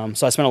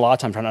 So I spent a lot of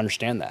time trying to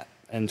understand that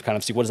and kind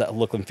of see what does that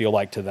look and feel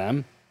like to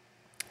them.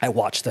 I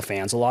watch the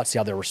fans a lot, see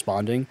how they're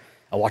responding.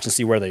 I watch and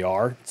see where they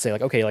are, say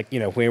like, okay, like,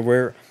 when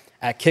we're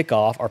at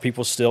kickoff, are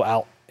people still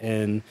out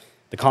in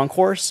the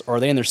concourse, or are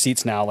they in their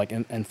seats now, like,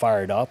 and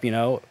fired up,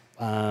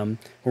 when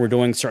we're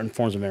doing certain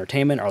forms of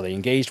entertainment, are they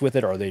engaged with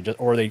it, or are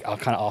they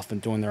kind of often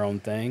doing their own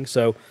thing?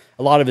 So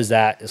a lot of it is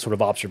that is sort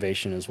of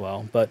observation as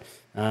well. But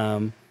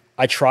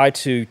I try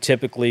to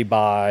typically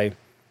by,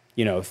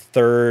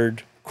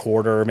 3rd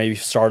quarter, maybe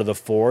start of the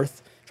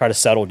 4th, try to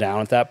settle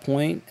down at that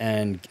point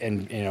and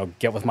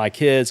get with my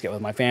kids, get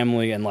with my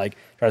family, and like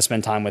try to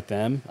spend time with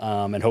them,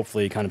 and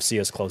hopefully kind of see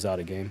us close out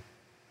a game.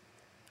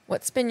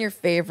 What's been your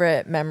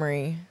favorite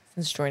memory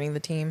since joining the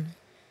team?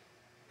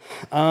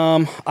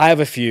 I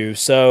have a few.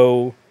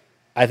 So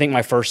I think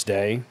my first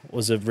day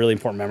was a really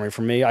important memory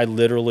for me. I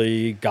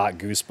literally got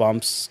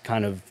goosebumps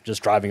kind of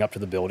just driving up to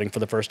the building for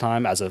the first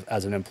time as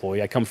an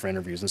employee. I come for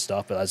interviews and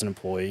stuff, but as an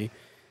employee,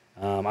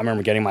 I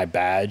remember getting my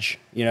badge,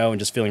 and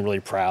just feeling really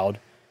proud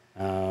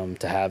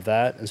to have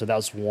that. And so that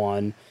was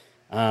one.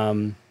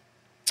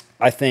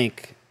 I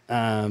think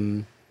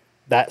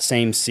that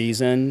same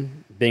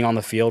season, being on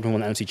the field and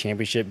won the NFC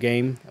Championship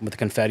game with the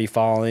confetti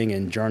falling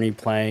and Journey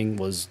playing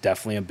was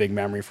definitely a big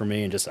memory for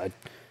me. And just I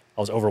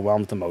was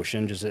overwhelmed with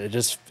emotion. It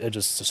just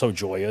so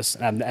joyous.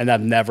 And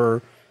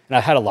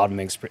I've had a lot of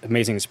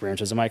amazing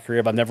experiences in my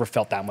career, but I've never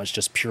felt that much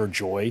just pure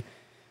joy,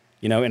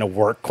 in a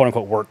work, quote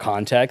unquote, work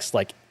context,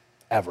 like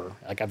ever.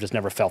 Like I've just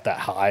never felt that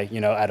high,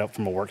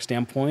 from a work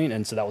standpoint.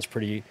 And so that was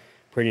pretty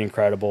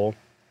incredible.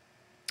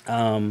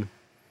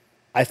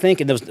 I think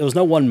there was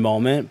no one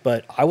moment,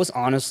 but I was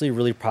honestly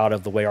really proud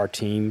of the way our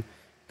team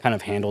kind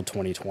of handled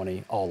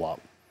 2020 all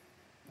up.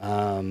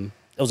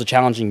 It was a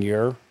challenging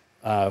year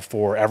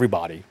for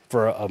everybody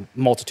for a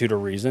multitude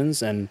of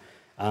reasons. And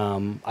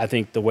I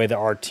think the way that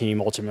our team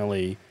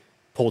ultimately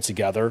pulled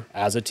together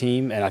as a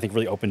team and I think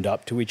really opened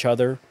up to each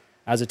other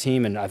as a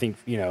team. And I think,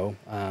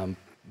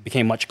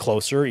 became much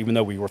closer, even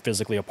though we were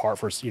physically apart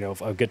for,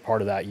 a good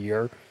part of that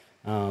year.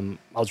 I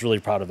was really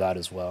proud of that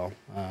as well.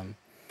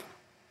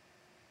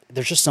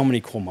 There's just so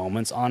many cool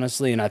moments,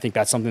 honestly, and I think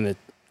that's something that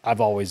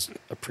I've always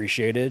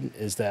appreciated,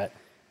 is that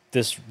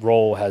this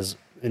role has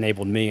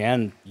enabled me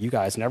and you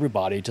guys and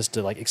everybody just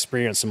to like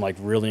experience some like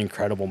really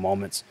incredible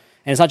moments.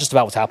 And it's not just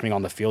about what's happening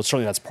on the field.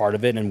 Certainly that's part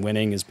of it, and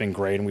winning has been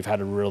great, and we've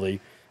had a really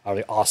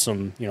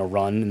awesome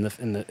run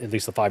in the at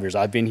least the 5 years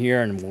I've been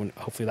here, and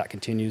hopefully that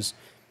continues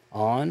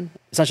on.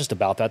 It's not just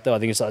about that though. I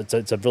think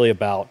it's really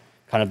about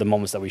kind of the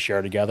moments that we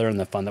share together and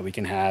the fun that we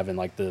can have, and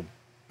like the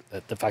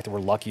fact that we're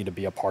lucky to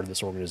be a part of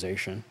this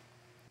organization.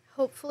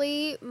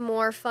 Hopefully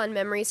more fun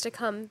memories to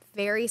come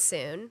very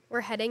soon.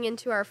 We're heading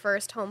into our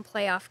first home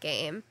playoff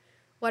game.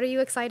 What are you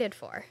excited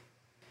for?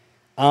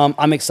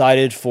 I'm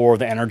excited for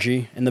the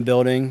energy in the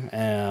building,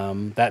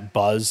 that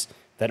buzz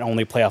that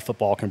only playoff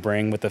football can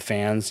bring with the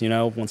fans.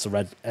 Once the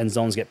red end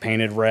zones get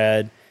painted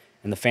red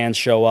and the fans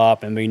show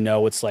up, and we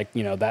know it's like,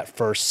 that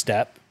first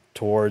step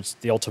towards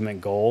the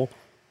ultimate goal.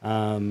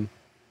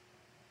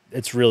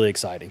 It's really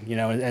exciting,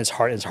 and it's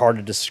hard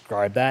to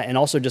describe that. And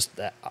also just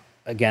that,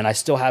 again, I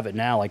still have it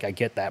now. Like I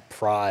get that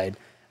pride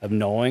of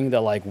knowing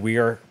that like we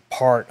are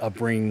part of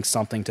bringing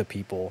something to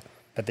people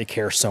that they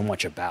care so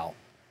much about,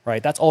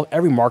 right? That's all.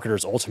 Every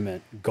marketer's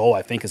ultimate goal,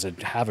 I think, is to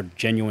have a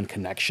genuine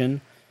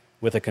connection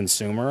with a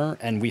consumer,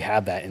 and we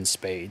have that in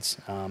spades.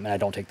 And I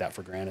don't take that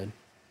for granted.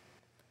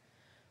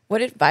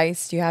 What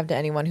advice do you have to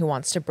anyone who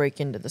wants to break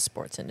into the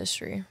sports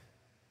industry?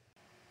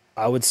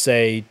 I would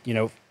say,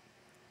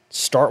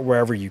 start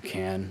wherever you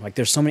can. Like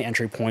there's so many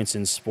entry points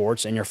in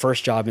sports, and your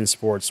first job in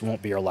sports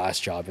won't be your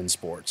last job in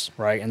sports,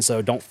 right? And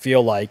so don't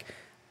feel like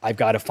I've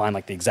got to find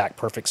like the exact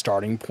perfect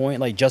starting point.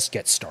 Like just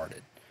get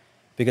started.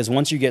 Because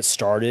once you get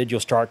started, you'll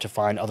start to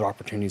find other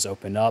opportunities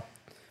open up.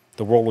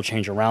 The world will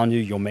change around you.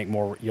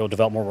 You'll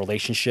develop more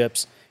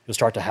relationships. You'll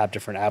start to have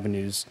different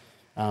avenues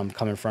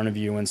come in front of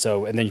you. And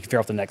then you can figure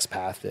out what the next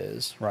path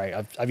is, right?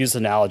 I've used this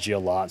analogy a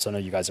lot, so I know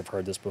you guys have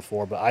heard this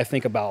before, but I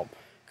think about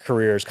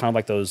careers kind of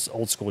like those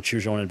old school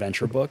choose your own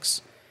adventure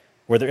books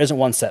where there isn't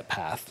one set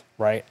path,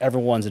 right?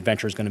 Everyone's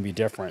adventure is going to be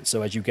different.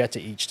 So as you get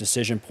to each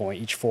decision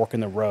point, each fork in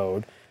the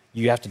road,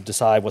 you have to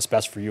decide what's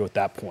best for you at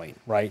that point,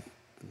 right?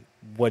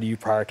 What do you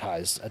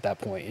prioritize at that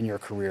point in your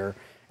career?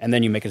 And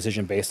then you make a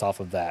decision based off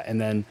of that.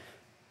 And then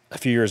a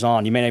few years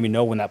on, you may not even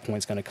know when that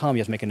point's going to come.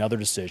 You have to make another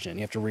decision.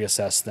 You have to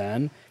reassess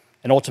then.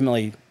 And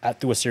ultimately,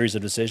 through a series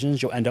of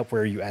decisions, you'll end up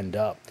where you end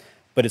up.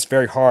 But it's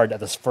very hard at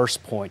this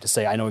first point to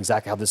say, I know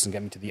exactly how this is going to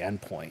get me to the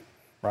end point,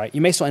 right?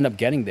 You may still end up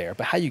getting there,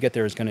 but how you get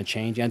there is going to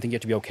change. And I think you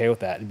have to be okay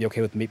with that and be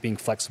okay with being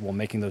flexible and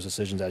making those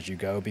decisions as you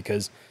go,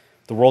 because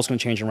the world's going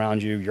to change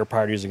around you, your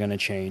priorities are going to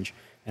change,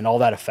 and all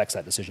that affects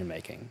that decision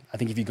making. I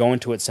think if you go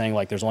into it saying,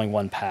 like, there's only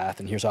one path,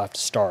 and here's how I have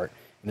to start,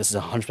 and this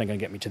is 100% going to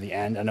get me to the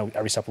end, I know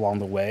every step along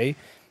the way,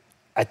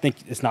 I think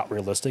it's not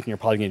realistic, and you're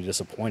probably going to be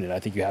disappointed. I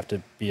think you have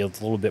to be a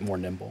little bit more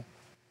nimble.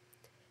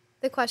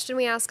 The question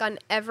we ask on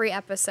every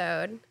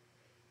episode,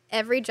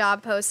 every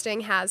job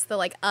posting has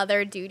the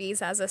other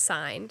duties as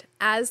assigned.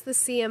 As the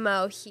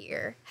CMO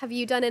here, have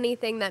you done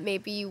anything that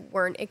maybe you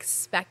weren't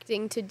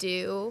expecting to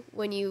do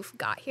when you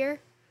got here?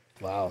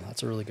 Wow,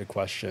 that's a really good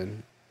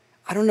question.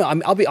 I don't know.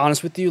 I'll be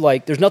honest with you.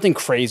 Like, there's nothing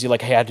crazy.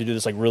 Like, hey, I had to do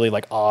this really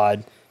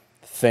odd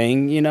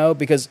thing,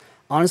 because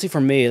honestly,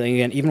 for me,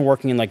 again, even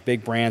working in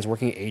big brands,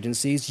 working at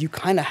agencies, you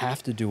kind of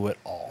have to do it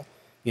all.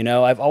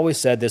 I've always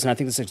said this, and I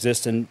think this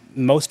exists in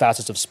most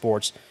facets of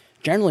sports.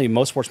 Generally,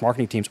 most sports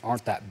marketing teams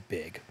aren't that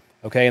big,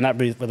 okay? And that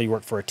whether you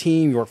work for a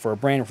team, you work for a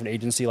brand, or for an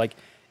agency,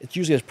 it's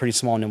usually a pretty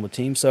small, nimble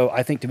team. So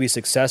I think to be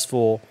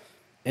successful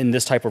in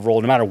this type of role,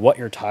 no matter what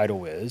your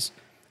title is,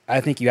 I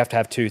think you have to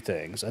have two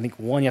things. I think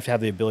one, you have to have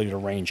the ability to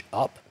range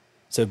up,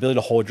 so the ability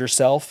to hold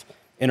yourself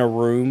in a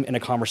room, in a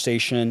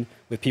conversation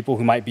with people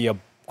who might be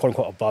quote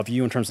unquote above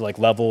you in terms of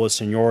level of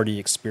seniority,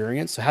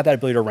 experience. So have that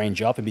ability to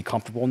range up and be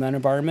comfortable in that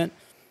environment,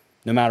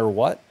 no matter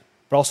what.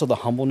 But also the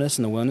humbleness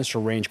and the willingness to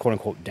range quote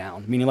unquote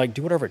down, meaning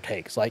do whatever it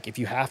takes. If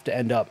you have to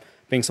end up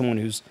being someone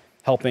who's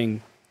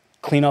helping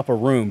clean up a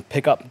room,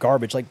 pick up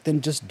garbage, then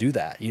just do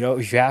that.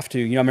 If you have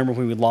to, I remember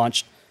when we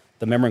launched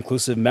the member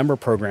inclusive member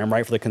program,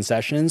 right, for the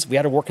concessions, we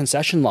had to work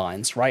concession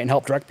lines, right, and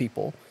help direct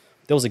people.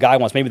 There was a guy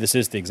once, maybe this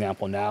is the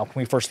example now,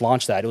 when we first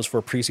launched that, it was for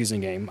a preseason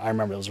game. I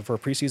remember it was for a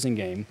preseason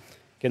game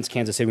against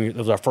Kansas City. It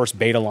was our first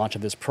beta launch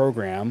of this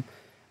program.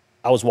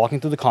 I was walking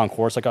through the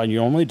concourse like I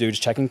normally do,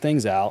 just checking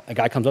things out. A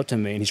guy comes up to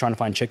me, and he's trying to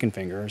find chicken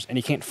fingers, and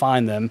he can't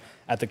find them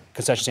at the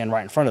concession stand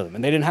right in front of them.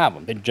 And they didn't have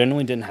them. They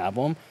genuinely didn't have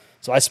them.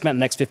 So I spent the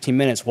next 15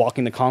 minutes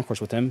walking the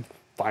concourse with him,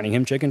 finding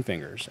him chicken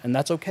fingers. And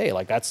that's okay.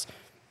 That's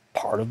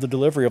part of the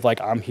delivery of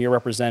I'm here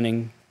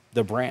representing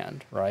the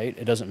brand, right?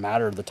 It doesn't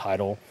matter the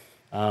title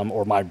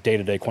or my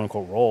day-to-day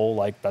quote-unquote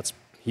role.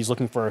 He's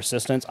looking for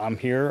assistance. I'm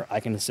here. I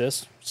can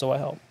assist, so I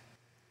help.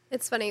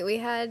 It's funny. We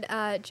had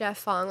Jeff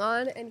Fong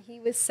on, and he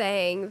was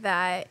saying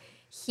that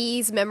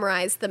he's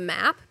memorized the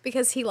map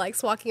because he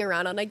likes walking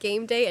around on a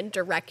game day and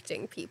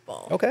directing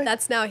people. Okay.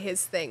 That's now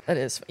his thing. That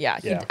is, yeah.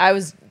 I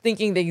was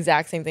thinking the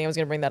exact same thing. I was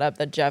going to bring that up,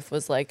 that Jeff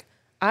was like,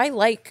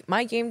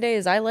 my game day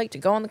is I like to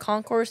go on the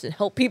concourse and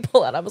help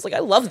people. And I was like, I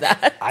love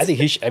that. I think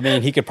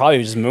he could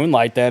probably just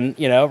moonlight then,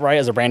 right,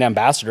 as a brand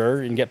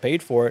ambassador and get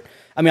paid for it.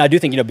 I do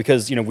think,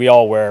 because, we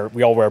all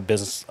wear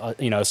business,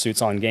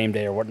 suits on game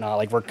day or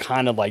whatnot. We're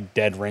kind of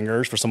dead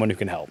ringers for someone who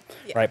can help,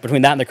 right?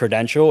 Between that and the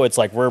credential, it's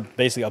we're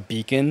basically a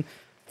beacon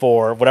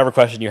for whatever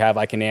question you have,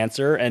 I can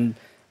answer. And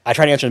I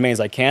try to answer as many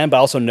as I can, but I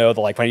also know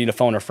that if I need to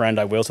phone a friend,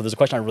 I will. So if there's a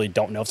question I really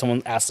don't know. If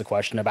someone asks a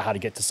question about how to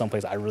get to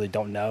someplace I really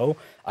don't know,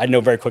 I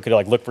know very quickly to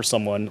look for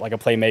someone, a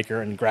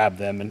playmaker, and grab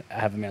them and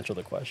have them answer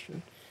the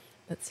question.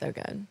 That's so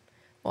good.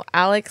 Well,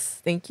 Alex,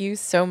 thank you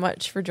so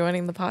much for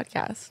joining the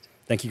podcast.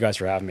 Thank you guys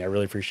for having me. I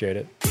really appreciate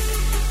it.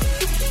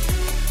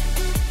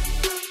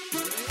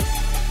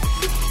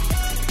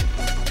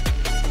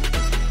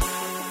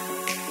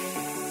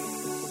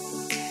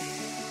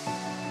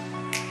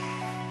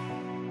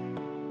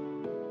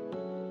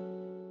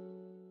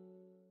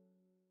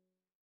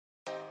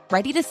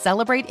 Ready to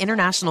celebrate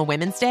International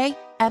Women's Day?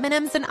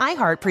 M&M's and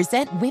iHeart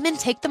present Women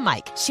Take the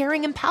Mic,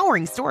 sharing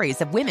empowering stories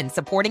of women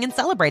supporting and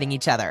celebrating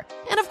each other.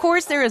 And of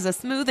course, there is a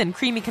smooth and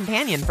creamy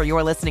companion for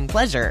your listening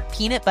pleasure,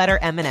 peanut butter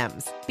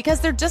M&M's.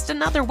 Because they're just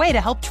another way to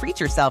help treat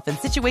yourself in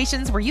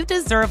situations where you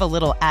deserve a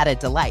little added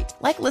delight,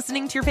 like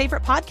listening to your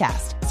favorite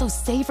podcast. So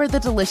savor the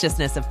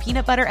deliciousness of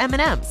peanut butter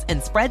M&M's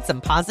and spread some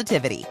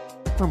positivity.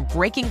 From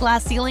breaking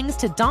glass ceilings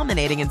to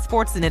dominating in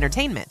sports and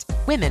entertainment,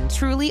 women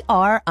truly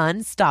are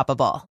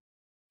unstoppable.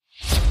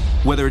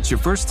 Whether it's your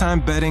first time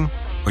betting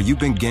or you've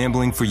been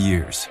gambling for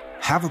years,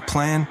 have a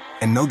plan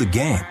and know the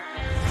game.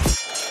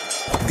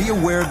 Be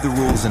aware of the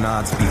rules and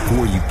odds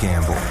before you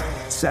gamble.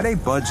 Set a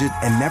budget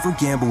and never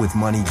gamble with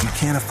money you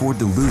can't afford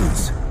to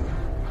lose.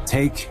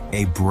 Take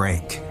a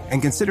break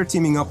and consider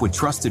teaming up with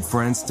trusted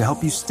friends to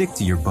help you stick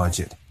to your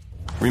budget.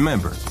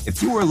 Remember,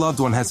 if you or a loved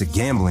one has a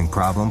gambling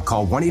problem,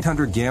 call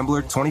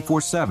 1-800-GAMBLER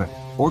 24/7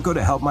 or go to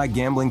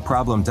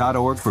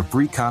helpmygamblingproblem.org for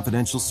free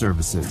confidential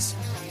services.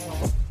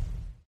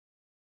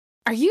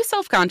 Are you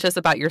self-conscious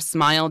about your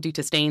smile due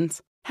to stains?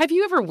 Have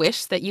you ever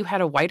wished that you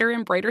had a whiter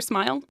and brighter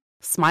smile?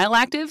 Smile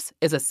Actives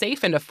is a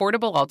safe and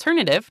affordable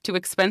alternative to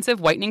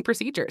expensive whitening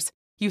procedures.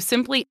 You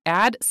simply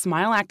add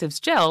Smile Actives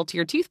gel to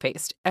your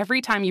toothpaste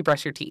every time you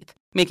brush your teeth,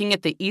 making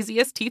it the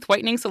easiest teeth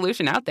whitening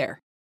solution out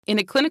there. In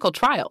a clinical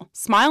trial,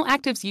 Smile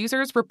Actives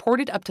users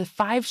reported up to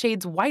 5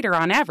 shades whiter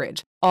on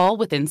average, all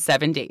within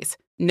 7 days.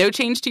 No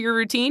change to your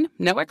routine,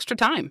 no extra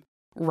time.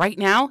 Right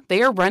now,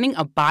 they are running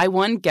a buy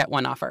one, get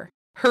one offer.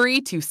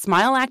 Hurry to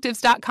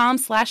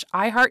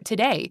smileactives.com/iHeart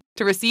today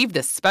to receive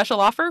this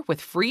special offer with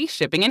free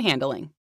shipping and handling.